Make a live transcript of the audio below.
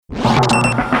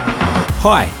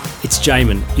Hi, it's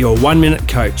Jaemin, your 1-minute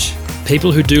coach.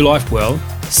 People who do life well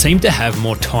seem to have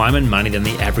more time and money than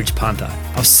the average punter.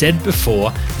 I've said before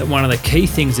that one of the key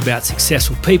things about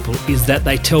successful people is that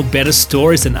they tell better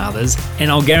stories than others,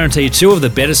 and I'll guarantee you 2 of the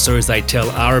better stories they tell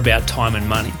are about time and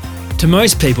money. To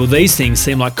most people, these things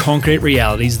seem like concrete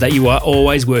realities that you are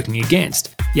always working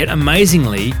against. Yet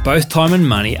amazingly, both time and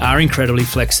money are incredibly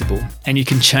flexible, and you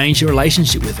can change your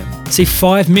relationship with them. See,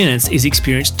 5 minutes is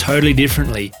experienced totally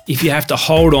differently if you have to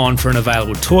hold on for an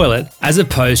available toilet, as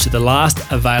opposed to the last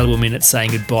available minute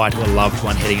saying goodbye to a loved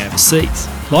one heading overseas.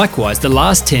 Likewise, the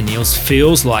last 10 years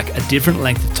feels like a different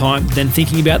length of time than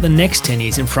thinking about the next 10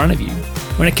 years in front of you.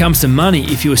 When it comes to money,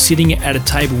 if you were sitting at a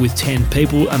table with 10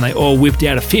 people and they all whipped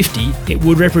out a 50, it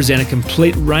would represent a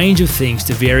complete range of things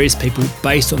to various people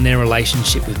based on their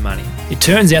relationship with money. It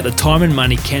turns out that time and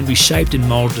money can be shaped and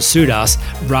moulded to suit us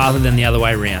rather than the other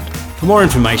way around. For more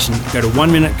information, go to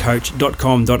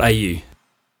oneminutecoach.com.au.